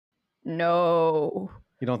No.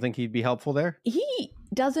 You don't think he'd be helpful there? He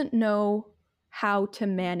doesn't know how to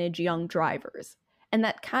manage young drivers. And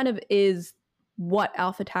that kind of is what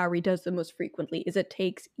AlphaTauri does the most frequently, is it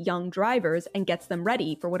takes young drivers and gets them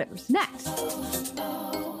ready for whatever's next.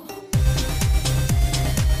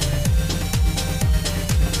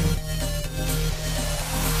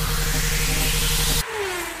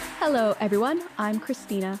 Hello, everyone. I'm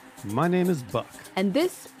Christina. My name is Buck. And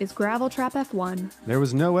this is Gravel Trap F1. There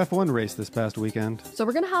was no F1 race this past weekend. So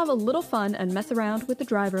we're going to have a little fun and mess around with the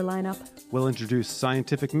driver lineup. We'll introduce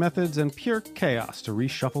scientific methods and pure chaos to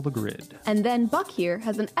reshuffle the grid. And then Buck here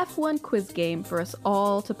has an F1 quiz game for us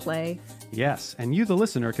all to play. Yes, and you, the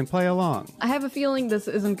listener, can play along. I have a feeling this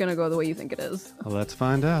isn't going to go the way you think it is. Well, let's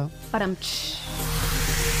find out. Ba-dum-tsh.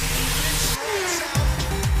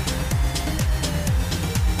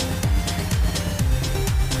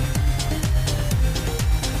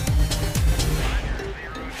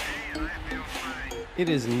 It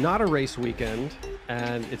is not a race weekend,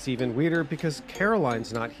 and it's even weirder because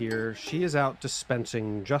Caroline's not here. She is out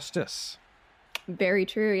dispensing justice. Very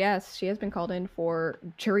true, yes. She has been called in for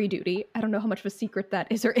jury duty. I don't know how much of a secret that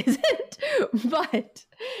is or isn't, but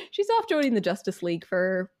she's off joining the Justice League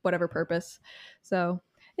for whatever purpose. So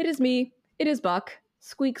it is me. It is Buck.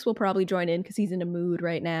 Squeaks will probably join in because he's in a mood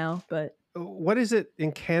right now, but... What is it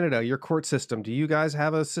in Canada, your court system? Do you guys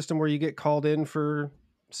have a system where you get called in for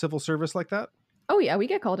civil service like that? Oh yeah, we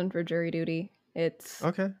get called in for jury duty. It's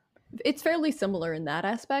fairly similar in that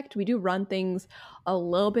aspect. We do run things a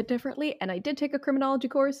little bit differently, and I did take a criminology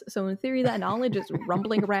course, so in theory that knowledge is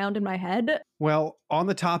rumbling around in my head. Well, on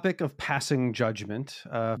the topic of passing judgment,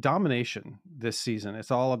 domination this season,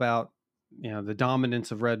 it's all about the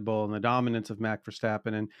dominance of Red Bull and the dominance of Max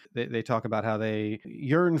Verstappen, and they talk about how they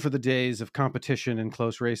yearn for the days of competition and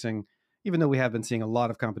close racing. Even though we have been seeing a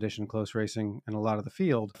lot of competition in close racing and a lot of the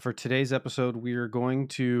field, for today's episode, we're going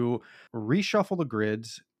to reshuffle the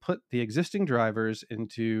grids, put the existing drivers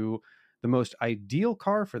into the most ideal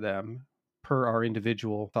car for them per our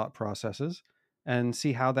individual thought processes, and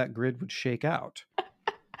see how that grid would shake out.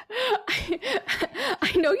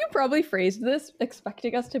 I know you probably phrased this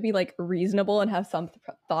expecting us to be like reasonable and have some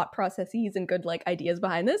thought processes and good like ideas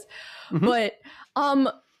behind this, but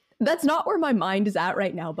that's not where my mind is at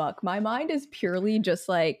right now, Buck. My mind is purely just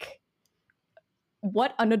like,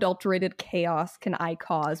 what unadulterated chaos can I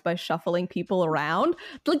cause by shuffling people around?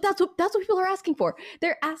 Like that's what people are asking for.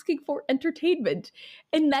 They're asking for entertainment,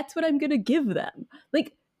 and that's what I'm gonna give them.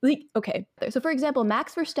 Like okay. So for example,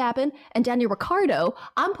 Max Verstappen and Daniel Ricciardo,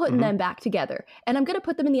 I'm putting them back together, and I'm gonna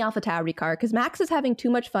put them in the AlphaTauri car because Max is having too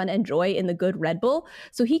much fun and joy in the good Red Bull,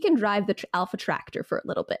 so he can drive the Alpha Tractor for a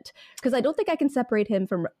little bit. Because I don't think I can separate him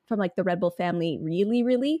from like the Red Bull family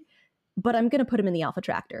really, but I'm gonna put him in the Alpha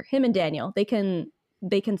Tractor. Him and Daniel, they can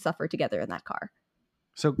suffer together in that car.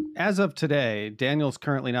 So as of today, Daniel's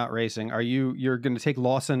currently not racing. You're going to take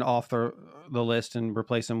Lawson off the list and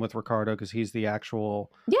replace him with Ricciardo because he's the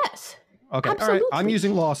actual... Yes. Okay. Absolutely. All right. I'm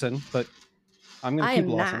using Lawson, but I'm going to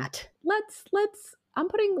keep Lawson. I am not. I'm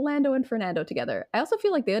putting Lando and Fernando together. I also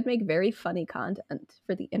feel like they would make very funny content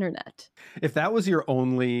for the internet. If that was your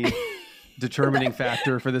only determining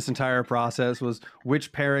factor for this entire process, was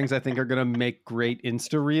which pairings I think are going to make great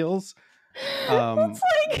Insta Reels, I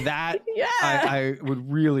would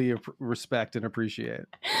really respect and appreciate.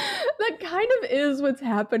 That kind of is what's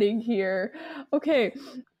happening here. Okay.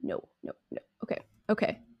 No.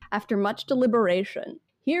 Okay. After much deliberation,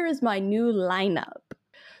 here is my new lineup.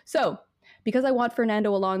 So, because I want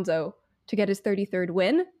Fernando Alonso to get his 33rd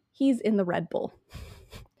win, he's in the Red Bull.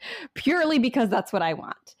 Purely because that's what I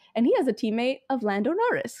want. And he has a teammate of Lando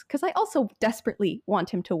Norris, because I also desperately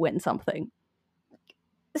want him to win something.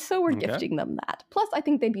 So we're gifting them that. Plus, I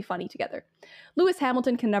think they'd be funny together. Lewis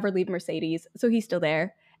Hamilton can never leave Mercedes, so he's still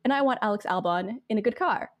there. And I want Alex Albon in a good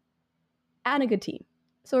car and a good team.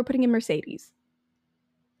 So we're putting in Mercedes.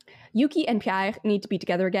 Yuki and Pierre need to be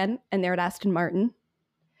together again, and they're at Aston Martin.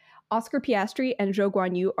 Oscar Piastri and Zhou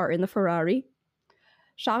Guanyu are in the Ferrari.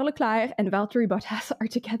 Charles Leclerc and Valtteri Bottas are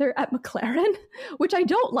together at McLaren, which I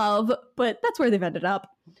don't love, but that's where they've ended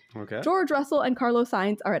up. Okay. George Russell and Carlos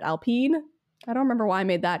Sainz are at Alpine. I don't remember why I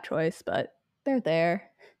made that choice, but they're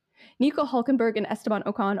there. Nico Hülkenberg and Esteban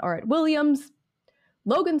Ocon are at Williams.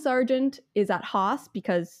 Logan Sargent is at Haas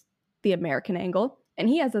because the American angle, and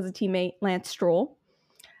he has as a teammate Lance Stroll.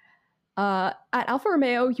 At Alfa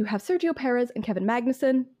Romeo, you have Sergio Perez and Kevin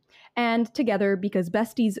Magnussen. And together, because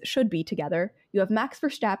besties should be together, you have Max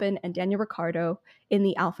Verstappen and Daniel Ricciardo in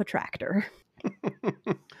the Alpha Tractor.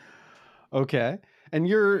 Okay. And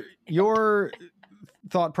your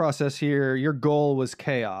thought process here. Your goal was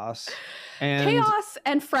chaos. And chaos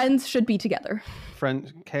and friends should be together.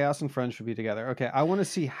 Chaos and friends should be together. Okay, I want to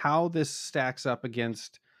see how this stacks up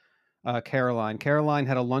against Caroline. Caroline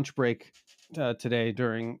had a lunch break today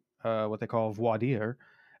during what they call voir dire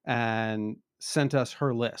and sent us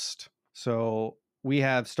her list. So we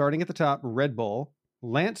have, starting at the top, Red Bull,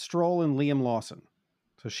 Lance Stroll, and Liam Lawson.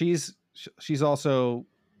 So she's also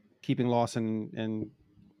keeping Lawson and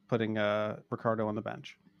putting Ricciardo on the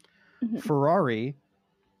bench. Mm-hmm. Ferrari,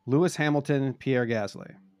 Lewis Hamilton, Pierre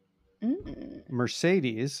Gasly. Mm.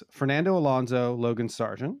 Mercedes, Fernando Alonso, Logan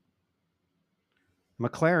Sargent.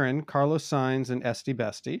 McLaren, Carlos Sainz and Esti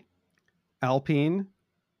Besti. Alpine,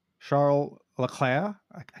 Charles Leclerc.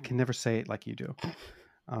 I can never say it like you do.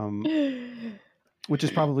 Which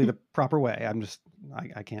is probably the proper way.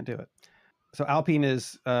 I can't do it. So Alpine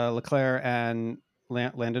is Leclerc and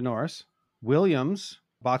Lando Norris. Williams,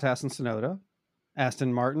 Bottas and Tsunoda.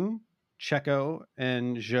 Aston Martin, Checo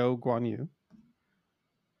and Zhou Guanyu.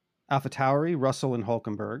 AlphaTauri, Russell and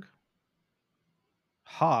Hülkenberg.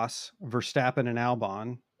 Haas, Verstappen and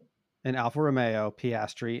Albon. And Alfa Romeo,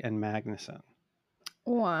 Piastri and Magnussen.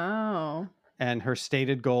 Wow. And her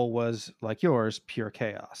stated goal was, like yours, pure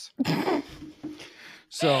chaos.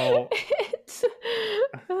 So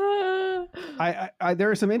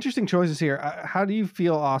there are some interesting choices here. How do you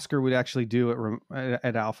feel Oscar would actually do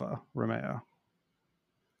at Alfa Romeo?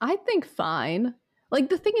 I think fine. Like,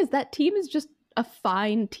 the thing is, that team is just a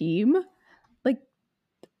fine team. Like,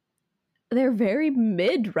 they're very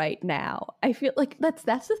mid right now. I feel like that's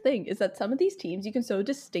the thing, is that some of these teams you can so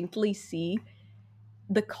distinctly see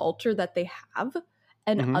the culture that they have,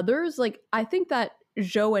 and others, like, I think that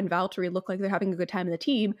Zhou and Valtteri look like they're having a good time in the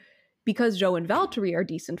team because Zhou and Valtteri are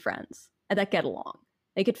decent friends and that get along.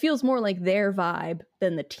 Like, it feels more like their vibe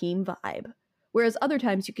than the team vibe, whereas other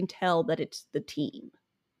times you can tell that it's the team.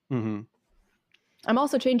 Mm-hmm. I'm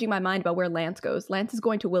also changing my mind about where Lance goes. Lance is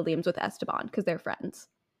going to Williams with Esteban because they're friends.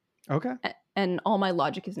 Okay. And all my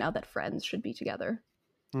logic is now that friends should be together.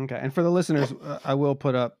 Okay. And for the listeners, I will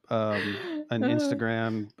put up an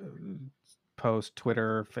Instagram post,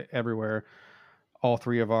 Twitter, everywhere, all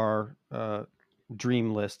three of our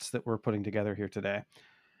dream lists that we're putting together here today.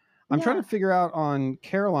 I'm trying to figure out on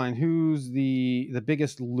Caroline who's the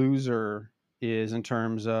biggest loser is in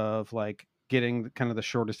terms of like getting kind of the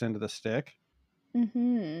shortest end of the stick.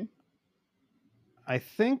 Mm-hmm. I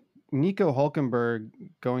think Nico Hülkenberg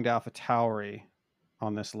going to AlphaTauri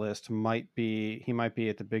on this list might be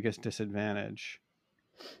at the biggest disadvantage.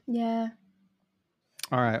 Yeah.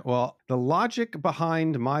 All right. Well, the logic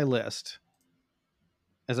behind my list,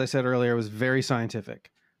 as I said earlier, was very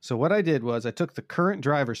scientific. So what I did was I took the current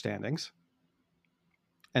driver standings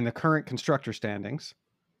and the current constructor standings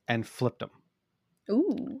and flipped them.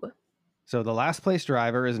 Ooh. So the last place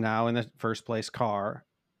driver is now in the first place car,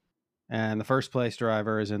 and the first place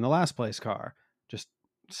driver is in the last place car. Just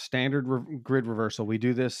standard grid reversal. We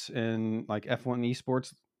do this in like F1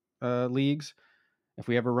 esports leagues. If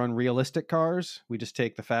we ever run realistic cars, we just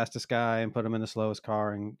take the fastest guy and put him in the slowest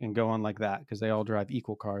car and go on like that because they all drive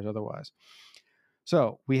equal cars otherwise.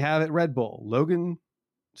 So we have at Red Bull, Logan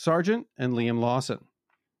Sargent and Liam Lawson.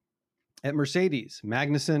 At Mercedes,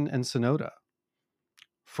 Magnussen and Tsunoda.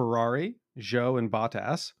 Ferrari, Zhou and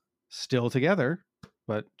Bottas, still together,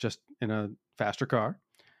 but just in a faster car.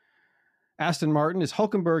 Aston Martin is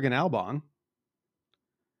Hülkenberg and Albon.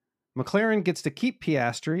 McLaren gets to keep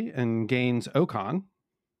Piastri and gains Ocon.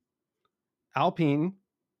 Alpine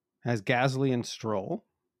has Gasly and Stroll.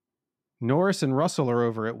 Norris and Russell are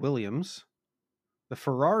over at Williams. The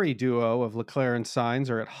Ferrari duo of Leclerc and Sainz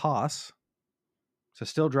are at Haas, so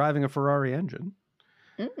still driving a Ferrari engine.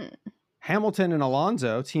 Hamilton and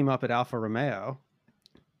Alonso team up at Alfa Romeo,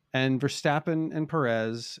 and Verstappen and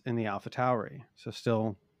Perez in the AlphaTauri, so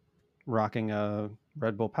still rocking a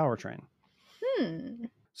Red Bull powertrain.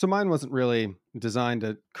 So mine wasn't really designed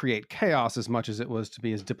to create chaos as much as it was to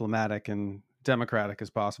be as diplomatic and democratic as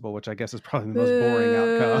possible, which I guess is probably the most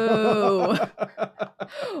boring outcome.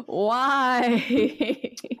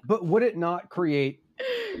 Why? But would it not create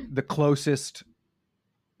the closest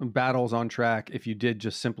battles on track if you did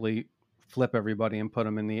just simply flip everybody and put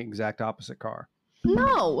them in the exact opposite car?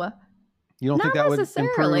 No. You don't think that would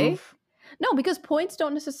improve? No, because points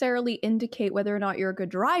don't necessarily indicate whether or not you're a good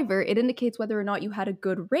driver. It indicates whether or not you had a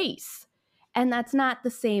good race. And that's not the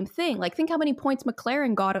same thing. Like, think how many points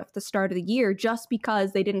McLaren got at the start of the year just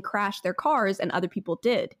because they didn't crash their cars and other people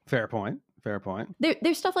did. Fair point. Fair point.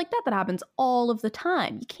 There's stuff like that happens all of the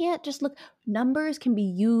time. You can't just look. Numbers can be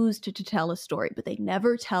used to tell a story, but they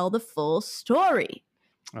never tell the full story.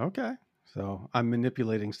 Okay. So I'm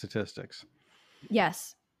manipulating statistics.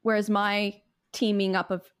 Yes. Whereas my teaming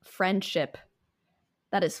up of friendship,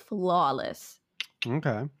 that is flawless.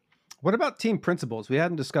 Okay. What about team principals? We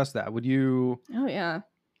hadn't discussed that. Would you... Oh, yeah.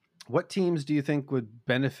 What teams do you think would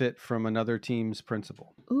benefit from another team's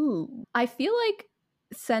principal? Ooh. I feel like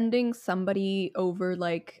sending somebody over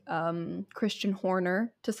like Christian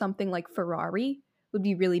Horner to something like Ferrari would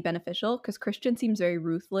be really beneficial, because Christian seems very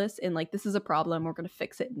ruthless in like, this is a problem, we're going to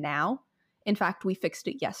fix it now. In fact, we fixed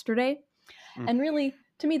it yesterday. And really,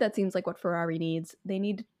 to me, that seems like what Ferrari needs. They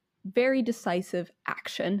need very decisive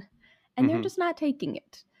action, and they're just not taking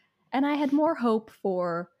it. And I had more hope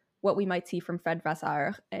for what we might see from Fred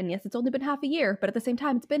Vasseur. And yes, it's only been half a year, but at the same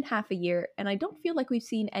time, it's been half a year, and I don't feel like we've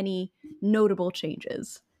seen any notable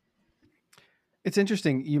changes. It's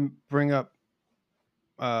interesting you bring up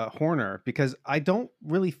Horner, because I don't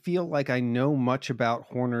really feel like I know much about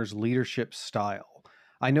Horner's leadership style.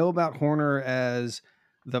 I know about Horner as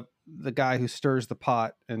the guy who stirs the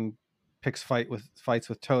pot and picks fights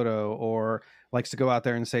with Toto, or likes to go out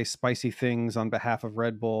there and say spicy things on behalf of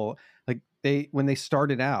Red Bull. Like when they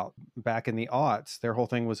started out back in the aughts, their whole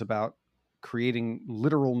thing was about creating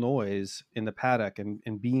literal noise in the paddock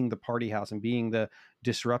and being the party house and being the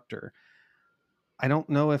disruptor. I don't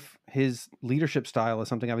know if his leadership style is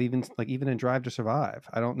something I've even in Drive to Survive.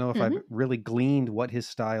 I don't know if I've really gleaned what his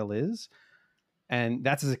style is. And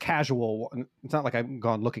that's as a casual, it's not like I've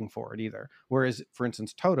gone looking for it either. Whereas, for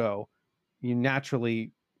instance, Toto,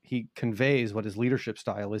 he conveys what his leadership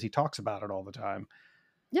style is. He talks about it all the time.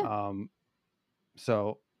 Yeah.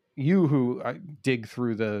 So you who dig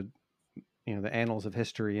through the annals of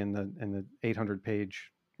history and the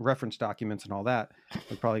 800-page reference documents and all that,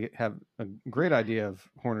 would probably have a great idea of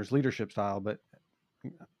Horner's leadership style, but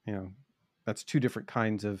that's two different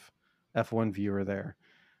kinds of F1 viewer there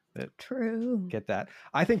that True. get that.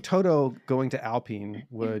 I think Toto going to Alpine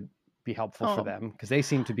would be helpful for them, because they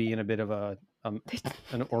seem to be in a bit of an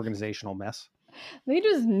organizational mess. They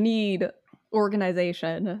just need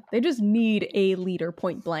organization. They just need a leader,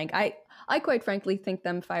 point blank. I quite frankly think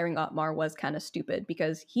them firing Otmar was kind of stupid,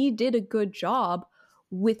 because he did a good job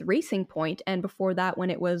with Racing Point, and before that when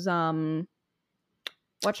it was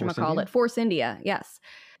Force India. Yes.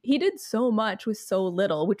 He did so much with so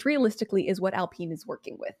little, which realistically is what Alpine is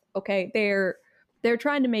working with. Okay? They're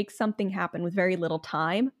trying to make something happen with very little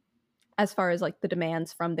time, as far as like the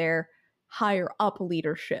demands from their higher up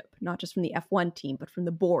leadership, not just from the F1 team, but from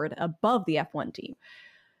the board above the F1 team.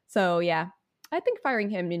 So yeah, I think firing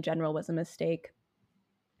him in general was a mistake.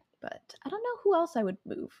 But I don't know who else I would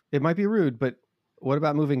move. It might be rude, but what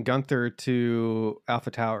about moving Gunther to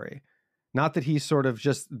AlphaTauri? Not that he's sort of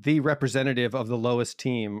just the representative of the lowest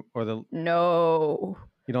team No.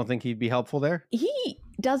 You don't think he'd be helpful there? He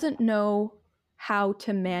doesn't know how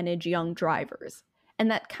to manage young drivers.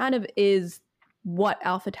 And that kind of is what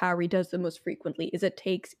AlphaTauri does the most frequently, is it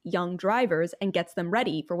takes young drivers and gets them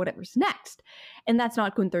ready for whatever's next. And that's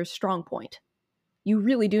not Gunther's strong point. You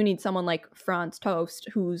really do need someone like Franz Tost,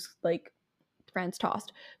 who's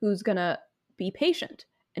gonna be patient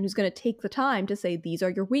and who's going to take the time to say, these are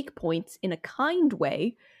your weak points in a kind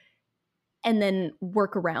way, and then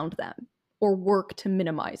work around them or work to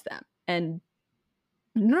minimize them and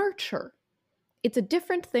nurture. It's a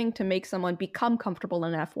different thing to make someone become comfortable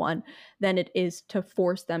in F1 than it is to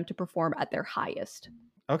force them to perform at their highest.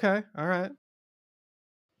 Okay. All right.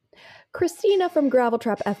 Christina from Gravel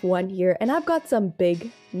Trap F1 here, and I've got some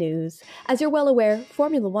big news. As you're well aware,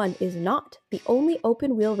 Formula One is not the only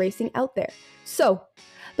open-wheel racing out there. So,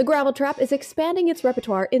 the Gravel Trap is expanding its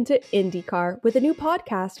repertoire into IndyCar with a new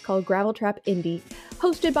podcast called Gravel Trap Indy,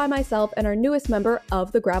 hosted by myself and our newest member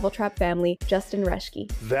of the Gravel Trap family, Justin Reschke.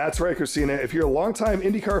 That's right, Christina. If you're a longtime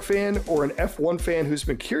IndyCar fan or an F1 fan who's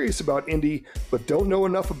been curious about Indy but don't know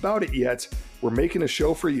enough about it yet, we're making a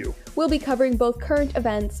show for you. We'll be covering both current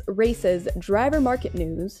events, races, driver market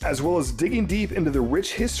news, as well as digging deep into the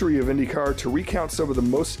rich history of IndyCar to recount some of the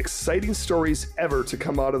most exciting stories ever to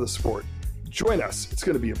come out of the sport. Join us. It's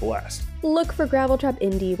going to be a blast. Look for Gravel Trap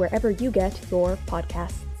Indy wherever you get your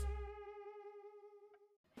podcasts.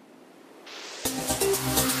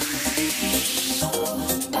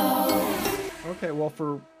 Okay, well,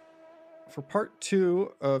 for part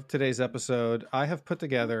 2 of today's episode, I have put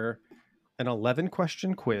together an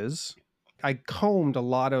 11-question quiz. I combed a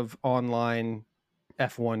lot of online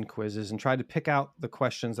F1 quizzes and tried to pick out the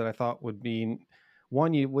questions that I thought would be,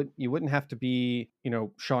 one, you wouldn't have to be,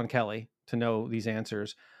 Sean Kelly to know these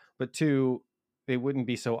answers, but 2, they wouldn't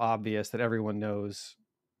be so obvious that everyone knows,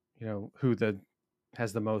 who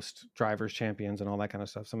has the most drivers, champions, and all that kind of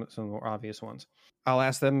stuff. Some of the more obvious ones. I'll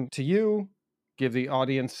ask them to you, give the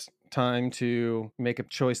audience time to make a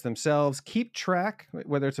choice themselves. Keep track,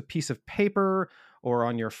 whether it's a piece of paper or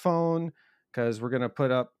on your phone, because we're going to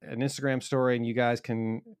put up an Instagram story and you guys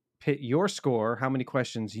can pit your score, how many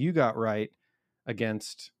questions you got right,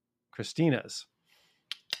 against Christina's.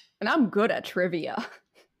 And I'm good at trivia.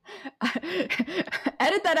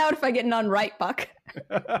 Edit that out if I get none right, Buck.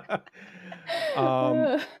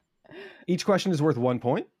 Each question is worth 1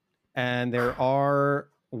 point, and there are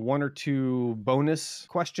 1 or 2 bonus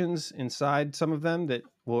questions inside some of them that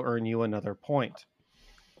will earn you another point.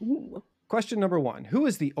 Ooh. Question number 1. Who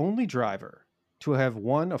is the only driver to have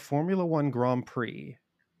won a Formula One Grand Prix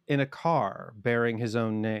in a car bearing his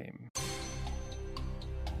own name?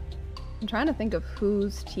 I'm trying to think of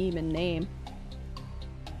whose team and name.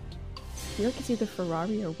 I feel like it's either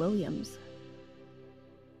Ferrari or Williams.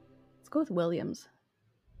 Let's go with Williams.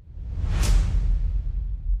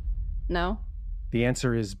 No? The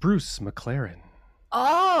answer is Bruce McLaren.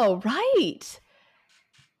 Oh, right.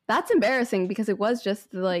 That's embarrassing because it was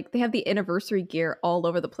just like they have the anniversary gear all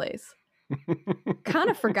over the place. Kind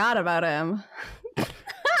of forgot about him.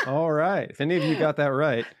 All right. If any of you got that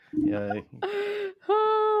right, if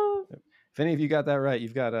any of you got that right,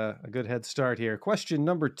 you've got a good head start here. Question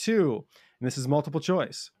number 2, and this is multiple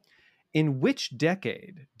choice. In which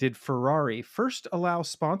decade did Ferrari first allow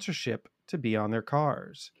sponsorship to be on their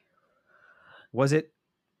cars? Was it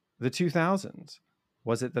the 2000s?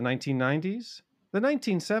 Was it the 1990s, the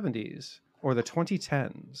 1970s, or the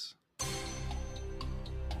 2010s?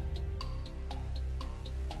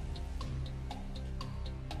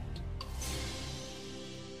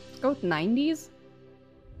 Go with 90s.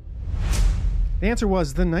 The answer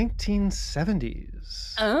was the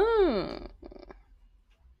 1970s. Oh.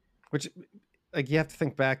 Which, like, you have to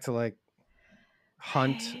think back to, like,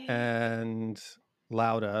 Hunt and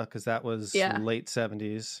Lauda, because that was late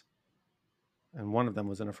 70s. And one of them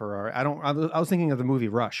was in a Ferrari. I was thinking of the movie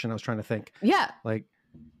Rush, and I was trying to think. Yeah. Like,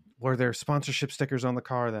 were there sponsorship stickers on the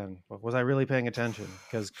car then? Was I really paying attention?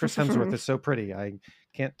 Because Chris Hemsworth is so pretty. I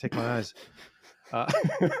can't take my eyes.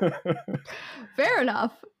 Fair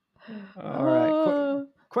enough. All right.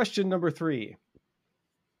 Question number 3.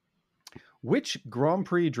 Which Grand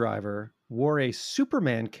Prix driver wore a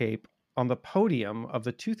Superman cape on the podium of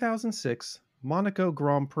the 2006 Monaco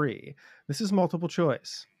Grand Prix? This is multiple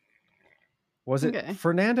choice. Was it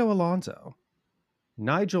Fernando Alonso,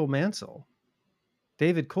 Nigel Mansell,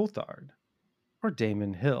 David Coulthard, or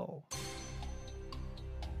Damon Hill?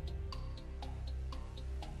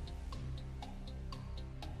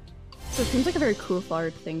 So it seems like a very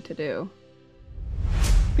Coulthard thing to do.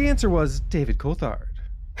 The answer was David Coulthard.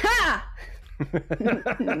 Ha!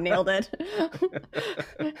 Nailed it.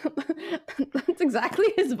 That's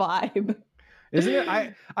exactly his vibe. Isn't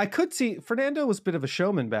it? I could see Fernando was a bit of a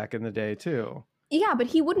showman back in the day too. Yeah, but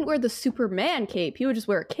he wouldn't wear the Superman cape. He would just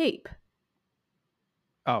wear a cape.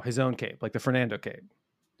 Oh, his own cape, like the Fernando cape.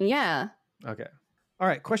 Yeah. Okay. All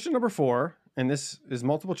right. Question number 4, and this is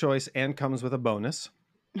multiple choice and comes with a bonus.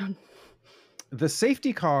 The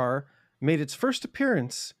safety car made its first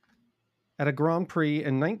appearance at a Grand Prix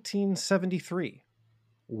in 1973.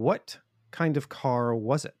 What kind of car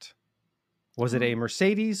was it? Was it a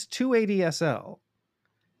Mercedes 280 SL,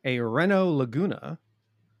 a Renault Laguna,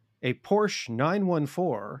 a Porsche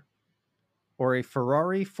 914, or a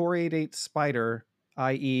Ferrari 488 Spider,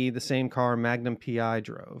 i.e. the same car Magnum P.I.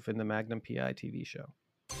 drove in the Magnum P.I. TV show?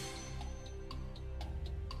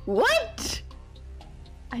 What?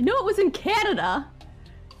 I know it was in Canada.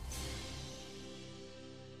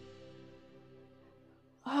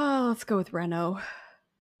 Oh, let's go with Renault.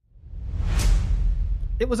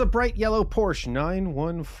 It was a bright yellow Porsche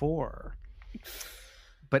 914.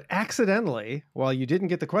 But accidentally, while you didn't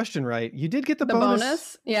get the question right, you did get the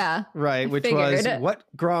bonus. Yeah. Right, which was, what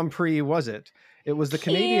Grand Prix was it? It was the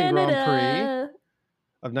Canadian Grand Prix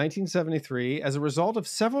of 1973 as a result of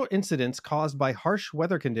several incidents caused by harsh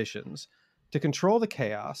weather conditions. To control the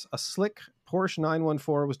chaos, a slick Porsche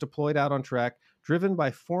 914 was deployed out on track, driven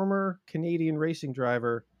by former Canadian racing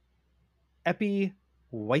driver Eppie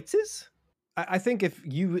Weitzes. I think if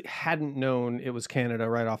you hadn't known it was Canada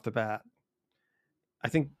right off the bat, I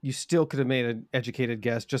think you still could have made an educated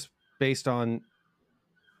guess just based on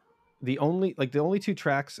the only 2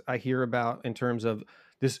 tracks I hear about in terms of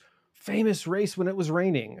this famous race when it was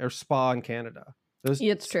raining or Spa in Canada. Those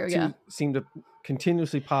it's true, yeah. seem to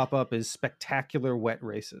continuously pop up as spectacular wet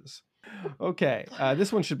races. Okay,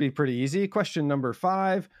 this one should be pretty easy. Question number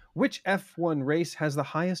 5. Which F1 race has the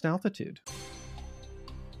highest altitude?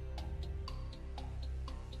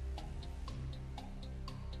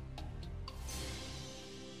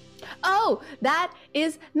 Oh, that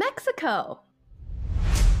is Mexico.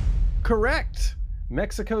 correct.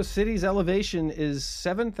 Mexico City's elevation is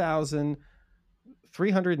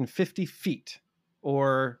 7,350 feet,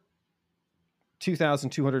 or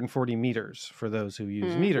 2,240 meters for those who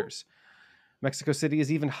use meters. Mexico City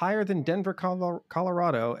is even higher than Denver,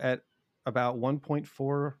 Colorado at about 1.4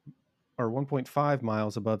 or 1.5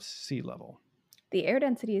 miles above sea level. The air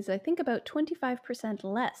density is, I think, about 25%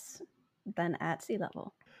 less than at sea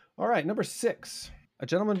level. All right, number 6. A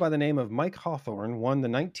gentleman by the name of Mike Hawthorne won the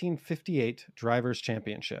 1958 Drivers'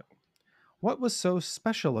 Championship. What was so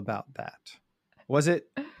special about that? Was it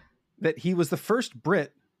that he was the first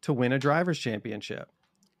Brit to win a Drivers' Championship?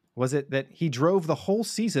 Was it that he drove the whole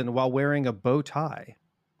season while wearing a bow tie?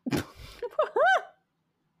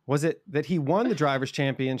 Was it that he won the Drivers'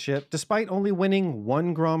 Championship despite only winning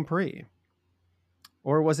one Grand Prix?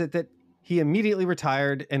 Or was it that he immediately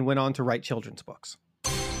retired and went on to write children's books?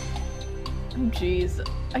 Oh, geez.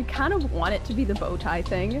 I kind of want it to be the bow tie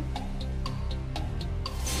thing.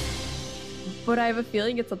 But I have a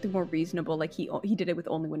feeling it's something more reasonable, like he did it with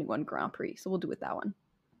only winning one Grand Prix, so we'll do with that one.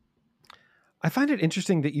 I find it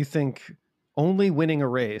interesting that you think only winning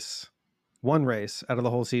one race out of the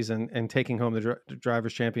whole season and taking home the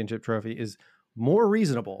Drivers' Championship trophy is more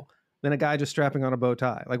reasonable than a guy just strapping on a bow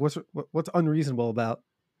tie. Like, what's unreasonable about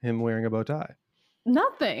him wearing a bow tie?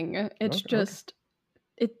 Nothing. It's just...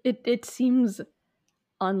 It seems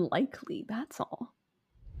unlikely, that's all.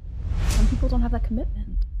 Some people don't have that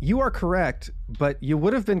commitment. You are correct, but you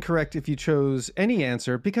would have been correct if you chose any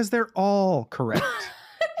answer because they're all correct.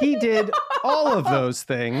 He did all of those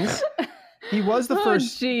things. He was the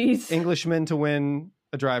first Englishman to win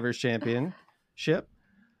a Drivers' Championship.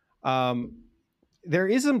 There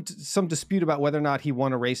is some dispute about whether or not he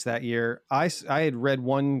won a race that year. I had read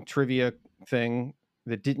one trivia thing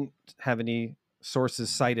that didn't have any sources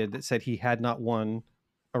cited that said he had not won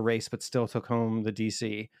a race but still took home the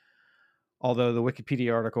DC, although the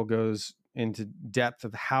Wikipedia article goes into depth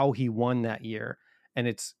of how he won that year, and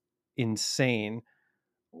it's insane.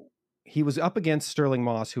 He was up against Sterling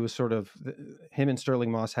Moss, who was him and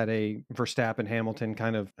Sterling Moss had a Verstappen-Hamilton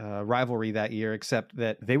kind of rivalry that year, except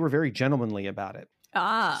that they were very gentlemanly about it.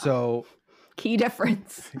 So key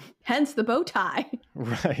difference. Hence the bow tie.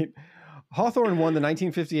 Right. Hawthorne won the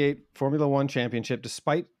 1958 Formula One championship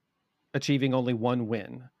despite achieving only one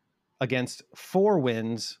win against 4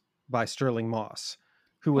 wins by Sterling Moss,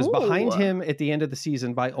 who was behind him at the end of the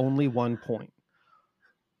season by only 1 point.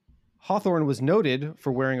 Hawthorne was noted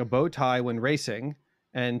for wearing a bow tie when racing,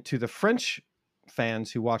 and to the French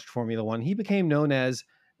fans who watched Formula One, he became known as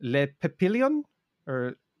Le Papillon,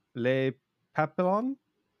 or Le Papillon,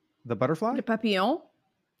 the butterfly? Le Papillon?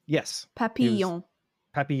 Yes. Papillon.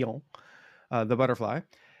 Papillon. The butterfly.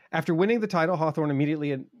 After winning the title, Hawthorne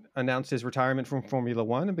immediately announced his retirement from Formula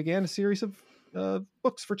One and began a series of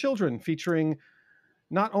books for children featuring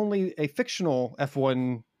not only a fictional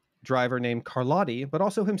F1 driver named Carlotti, but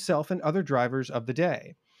also himself and other drivers of the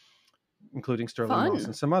day, including Sterling Moss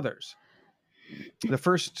and some others. The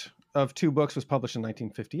first of 2 books was published in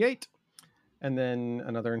 1958, and then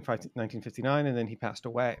another in 1959, and then he passed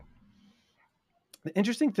away. The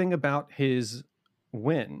interesting thing about his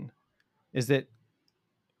win is that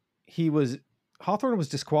Hawthorne was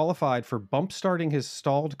disqualified for bump starting his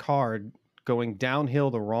stalled car going downhill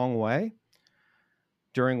the wrong way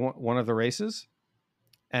during one of the races.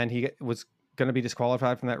 And he was going to be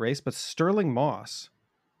disqualified from that race. But Sterling Moss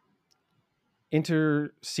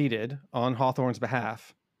interceded on Hawthorne's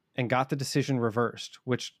behalf and got the decision reversed,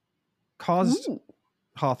 which caused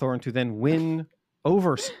Hawthorne to then win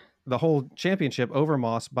over the whole championship over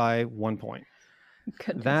Moss by 1 point.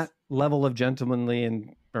 Goodness. That level of gentlemanly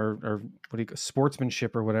and or what do you call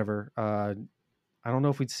sportsmanship or whatever, I don't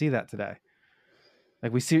know if we'd see that today.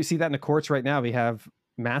 Like we see that in the courts right now. We have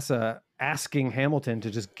Massa asking Hamilton to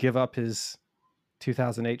just give up his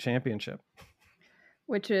 2008 championship,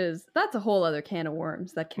 that's a whole other can of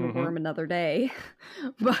worms that can worm another day.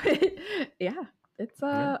 But yeah, it's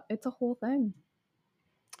a whole thing.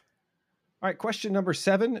 All right, question number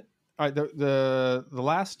 7. All right, the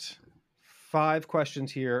last 5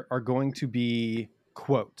 questions here are going to be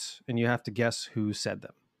quotes, and you have to guess who said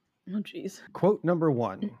them. Oh, geez. Quote number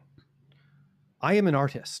 1. I am an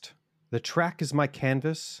artist. The track is my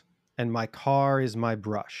canvas, and my car is my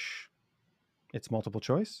brush. It's multiple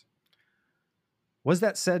choice. Was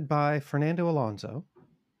that said by Fernando Alonso?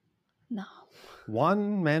 No.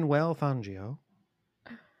 Juan Manuel Fangio?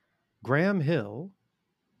 Graham Hill?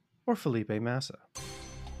 Or Felipe Massa?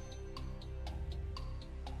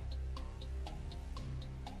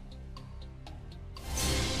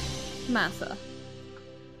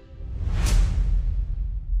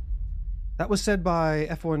 That was said by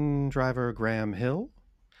F1 driver Graham Hill,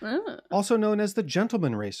 also known as the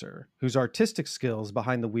gentleman racer, whose artistic skills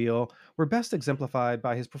behind the wheel were best exemplified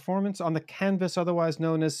by his performance on the canvas otherwise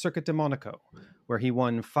known as Circuit de Monaco, where he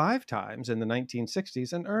won 5 times in the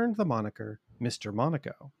 1960s and earned the moniker Mr.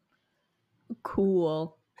 Monaco.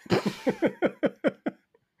 Cool.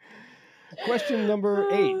 Question number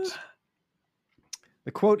 8.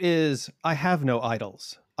 The quote is, "I have no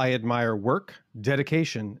idols. I admire work,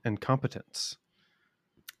 dedication, and competence."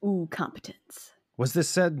 Ooh, competence. Was this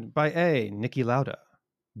said by A, Niki Lauda,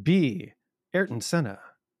 B, Ayrton Senna,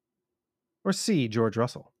 or C, George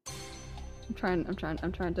Russell? I'm trying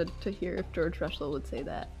to hear if George Russell would say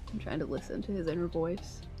that. I'm trying to listen to his inner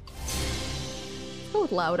voice. Let's go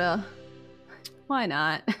with Lauda. Why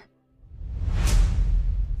not?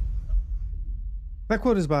 That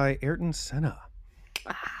quote is by Ayrton Senna.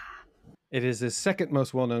 It is his second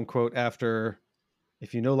most well-known quote after,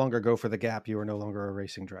 "If you no longer go for the gap, you are no longer a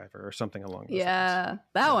racing driver," or something along those lines.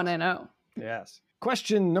 That one I know. Yes.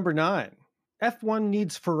 Question number 9. F1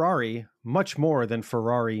 needs Ferrari much more than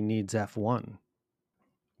Ferrari needs F1.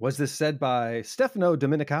 Was this said by Stefano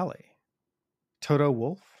Domenicali, Toto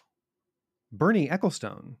Wolff, Bernie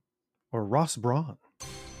Ecclestone, or Ross Brawn?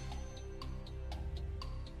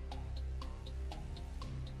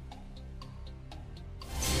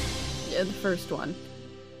 Yeah, the first one.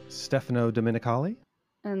 Stefano Domenicali?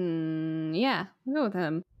 And yeah, we'll go with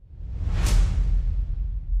him.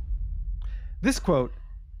 This quote,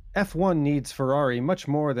 "F1 needs Ferrari much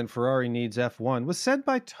more than Ferrari needs F1, was said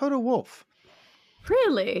by Toto Wolff.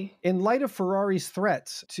 Really? In light of Ferrari's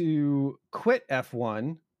threats to quit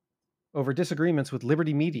F1 over disagreements with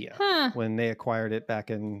Liberty Media when they acquired it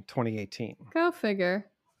back in 2018. Go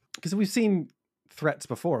figure. Because we've seen threats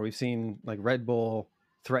before. We've seen like Red Bull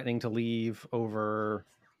threatening to leave over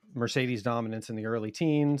Mercedes dominance in the early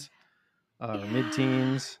teens,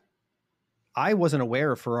 mid-teens. I wasn't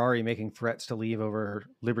aware of Ferrari making threats to leave over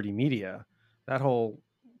Liberty Media. That whole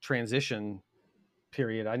transition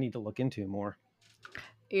period I need to look into more.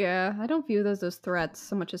 Yeah, I don't view those as threats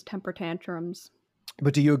so much as temper tantrums.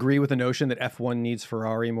 But do you agree with the notion that F1 needs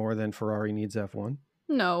Ferrari more than Ferrari needs F1?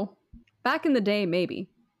 No. Back in the day,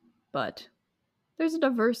 maybe. But there's a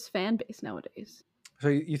diverse fan base nowadays. So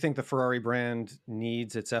you think the Ferrari brand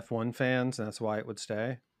needs its F1 fans, and that's why it would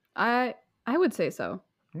stay? I would say so.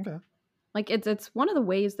 Okay. Like, it's one of the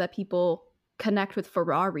ways that people connect with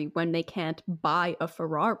Ferrari when they can't buy a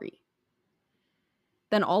Ferrari.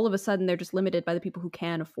 Then all of a sudden they're just limited by the people who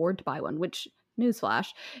can afford to buy one, which, newsflash,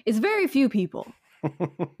 is very few people.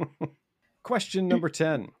 Question number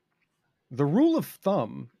 10. The rule of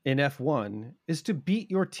thumb in F1 is to beat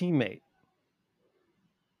your teammate.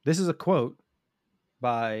 This is a quote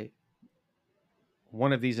by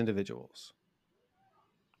one of these individuals.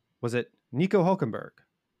 Was it Nico Hülkenberg,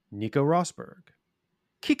 Nico Rosberg,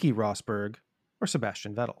 Keke Rosberg, or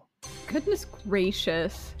Sebastian Vettel? Goodness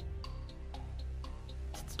gracious.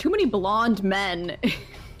 It's too many blonde men.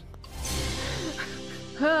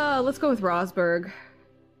 Let's go with Rosberg.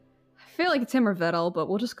 I feel like it's him or Vettel, but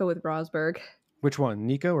we'll just go with Rosberg. Which one,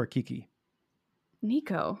 Nico or Keke?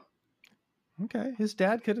 Nico. Okay, his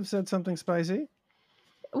dad could have said something spicy.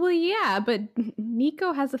 Well, yeah, but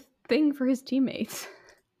Nico has a thing for his teammates.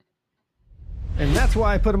 And that's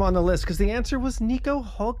why I put him on the list, because the answer was Nico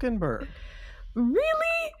Hülkenberg.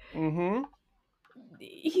 Really? Mm-hmm.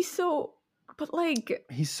 He's so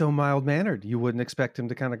mild-mannered. You wouldn't expect him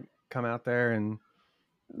to kind of come out there and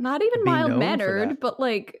not even be known for mild-mannered, that. but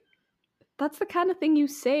like that's the kind of thing you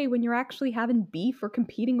say when you're actually having beef or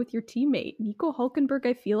competing with your teammate. Nico Hülkenberg,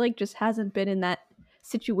 I feel like, just hasn't been in that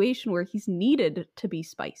situation where he's needed to be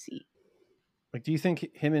spicy. Like, do you think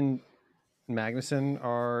him and Magnussen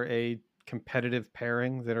are a competitive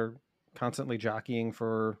pairing that are constantly jockeying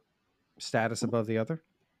for status above the other?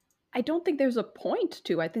 I don't think there's a point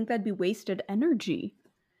to. I think that'd be wasted energy.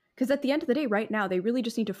 Because at the end of the day, right now, they really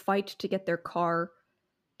just need to fight to get their car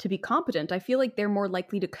to be competent. I feel like they're more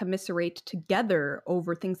likely to commiserate together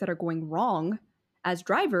over things that are going wrong as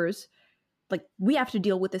drivers. Like, we have to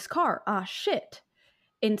deal with this car. Ah, shit.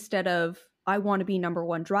 Instead of, I want to be number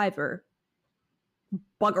one driver.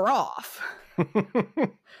 Bugger off.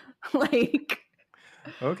 Like.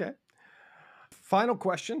 Okay. Final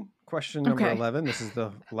question. Question number 11. This is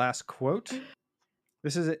the last quote.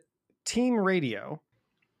 This is a team radio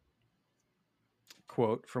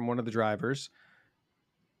quote from one of the drivers.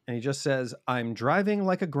 And he just says, "I'm driving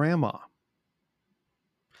like a grandma."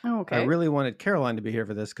 Okay. I really wanted Caroline to be here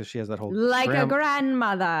for this because she has that whole a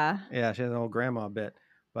grandmother. Yeah, she has a whole grandma bit.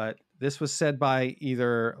 But this was said by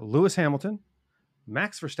either Lewis Hamilton,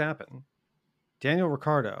 Max Verstappen, Daniel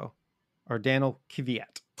Ricciardo, or Daniel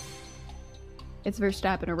Kvyat? It's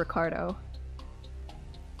Verstappen or Ricciardo.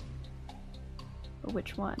 But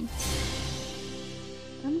which one?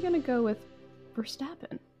 I'm gonna go with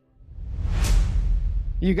Verstappen.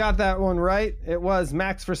 You got that one right. It was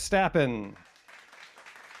Max Verstappen.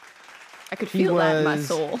 I could feel that in my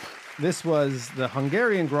soul. This was the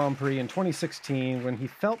Hungarian Grand Prix in 2016 when he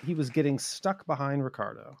felt he was getting stuck behind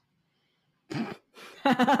Ricciardo.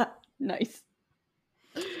 Nice.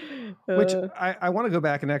 Which I want to go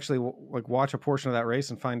back and actually watch a portion of that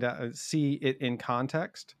race and find out, see it in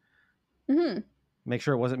context. Mm-hmm. Make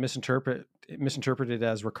sure it wasn't misinterpreted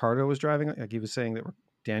as Ricciardo was driving. Like he was saying that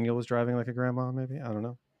Daniel was driving like a grandma, maybe. I don't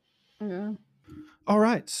know. Yeah. All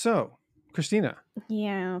right. So, Christina.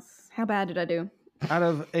 Yes. How bad did I do? Out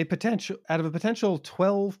of a potential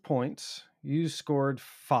 12 points, you scored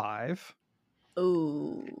 5.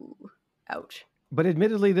 Ooh. Ouch. But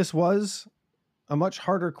admittedly, this was a much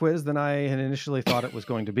harder quiz than I had initially thought it was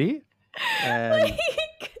going to be. And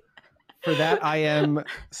for that, I am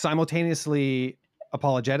simultaneously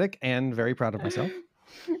apologetic and very proud of myself.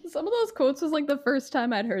 Some of those quotes was like the first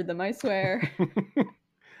time I'd heard them, I swear.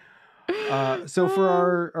 So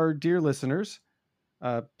for our dear listeners,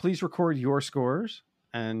 please record your scores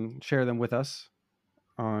and share them with us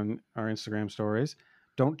on our Instagram stories.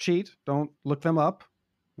 Don't cheat. Don't look them up.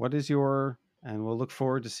 What is your... And we'll look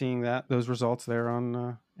forward to seeing those results there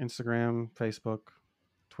on Instagram, Facebook,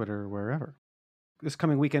 Twitter, wherever. This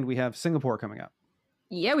coming weekend, we have Singapore coming up.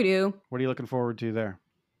 Yeah, we do. What are you looking forward to there?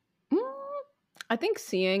 I think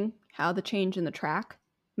seeing how the change in the track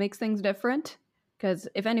makes things different. Because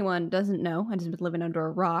if anyone doesn't know, and has been living under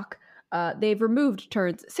a rock, they've removed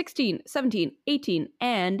turns 16, 17, 18,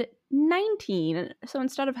 and 19. So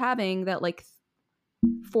instead of having that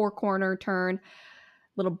 4-corner turn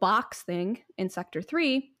little box thing in Sector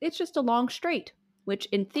 3, it's just a long straight, which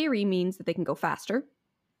in theory means that they can go faster,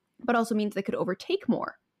 but also means they could overtake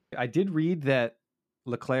more. I did read that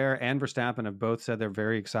Leclerc and Verstappen have both said they're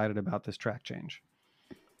very excited about this track change.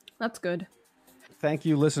 That's good. Thank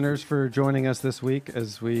you, listeners, for joining us this week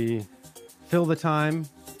as we fill the time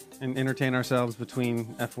and entertain ourselves between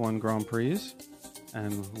F1 Grand Prix.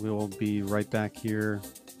 And we will be right back here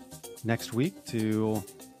next week to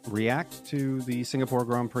react to the Singapore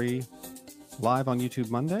Grand Prix live on YouTube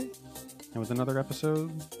Monday, and with another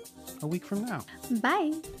episode a week from now.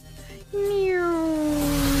 Bye. Meow.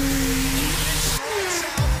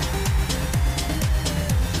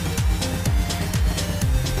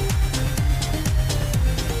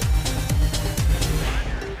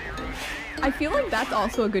 I feel like that's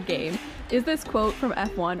also a good game. Is this quote from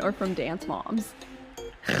F1 or from Dance Moms?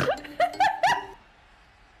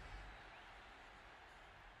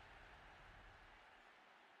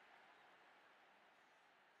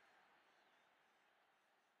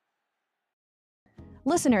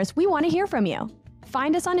 Listeners, we want to hear from you.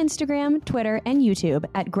 Find us on Instagram, Twitter, and YouTube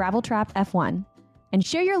at Graveltrap F1 and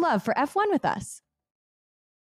share your love for F1 with us.